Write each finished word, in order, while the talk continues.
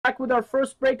Back with our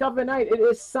first break of the night. It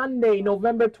is Sunday,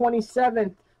 November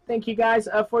 27th. Thank you guys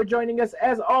for joining us.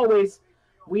 As always,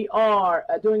 we are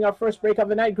doing our first break of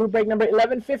the night. Group break number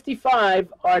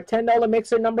 1155, our $10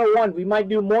 mixer number 1. We might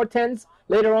do more 10s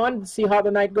later on to see how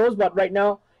the night goes, but right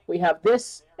now we have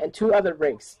this and 2 other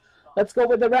breaks. Let's go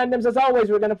with the randoms. As always,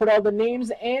 we're going to put all the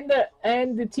names and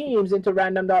the teams into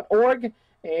random.org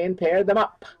and pair them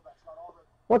up.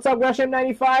 What's up,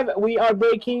 Gresham95? We are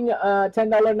breaking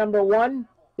 $10 number 1.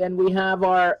 Then we have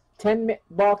our 10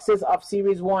 boxes of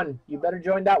Series 1. You better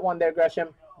join that one there, Gresham.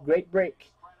 Great break.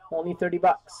 Only 30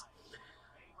 bucks.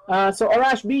 So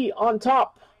Arash B on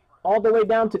top, all the way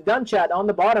down to Dunchat on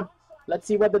the bottom. Let's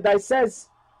see what the dice says.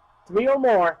 3 or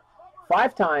more,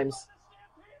 5 times.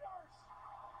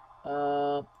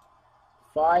 5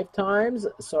 times.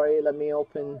 Sorry, let me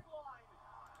open.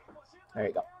 There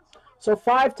you go. So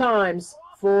 5 times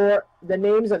for the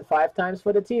names and 5 times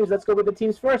for the teams. Let's go with the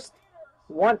teams first.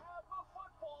 1,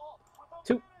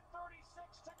 2,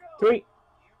 3,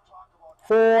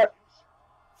 4,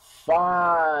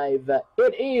 5.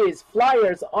 It is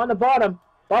Flyers on the bottom,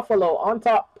 Buffalo on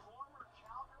top.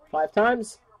 5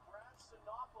 times.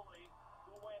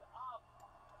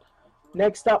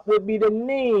 Next up would be the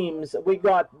names. We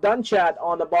got Dunchat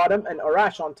on the bottom and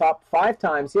Arash on top 5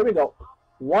 times. Here we go.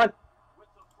 1,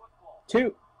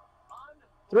 2,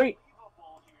 3,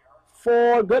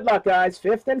 4. Good luck, guys.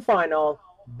 5th and final.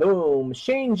 Boom.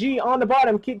 Shane G on the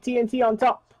bottom. Kit TNT on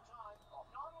top.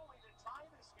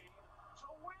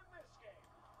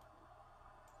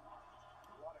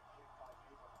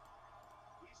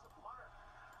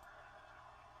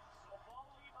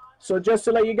 So just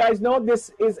to let you guys know,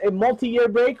 this is a multi-year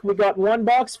break. We got 1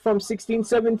 box from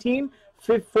 16-17,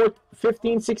 15-16,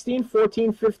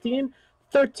 14-15,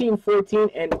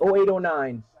 13-14, and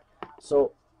 08-09.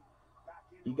 So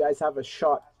you guys have a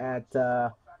shot at,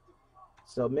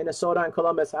 so Minnesota and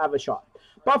Columbus have a shot.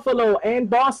 Buffalo and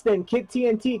Boston, Kit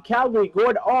TNT, Calgary,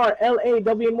 Gord R, LA,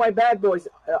 WNY Bad Boys,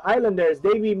 Islanders,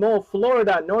 Davey Mo,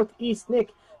 Florida, Northeast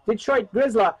Nick, Detroit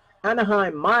Grizzla,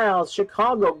 Anaheim, Miles,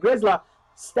 Chicago, Grizzla,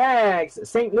 Stags,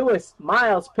 St. Louis,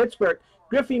 Miles, Pittsburgh,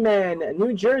 Griffey Man,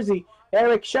 New Jersey,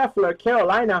 Eric Scheffler,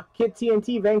 Carolina, Kit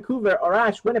TNT, Vancouver,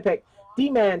 Arash, Winnipeg,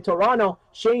 D-Man, Toronto,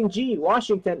 Shane G,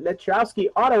 Washington, Letrowski,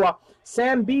 Ottawa,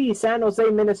 Sam B, San Jose,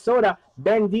 Minnesota,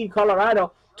 Ben D,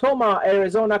 Colorado, Toma,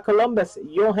 Arizona, Columbus,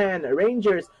 Johan,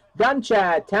 Rangers,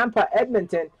 Dunchad, Tampa,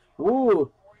 Edmonton,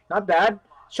 ooh, not bad,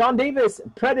 Sean Davis,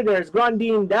 Predators,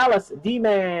 Grandin, Dallas,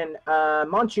 D-Man,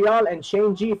 Montreal, and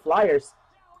Shane G, Flyers.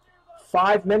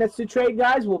 5 minutes to trade,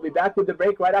 guys. We'll be back with the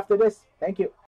break right after this. Thank you.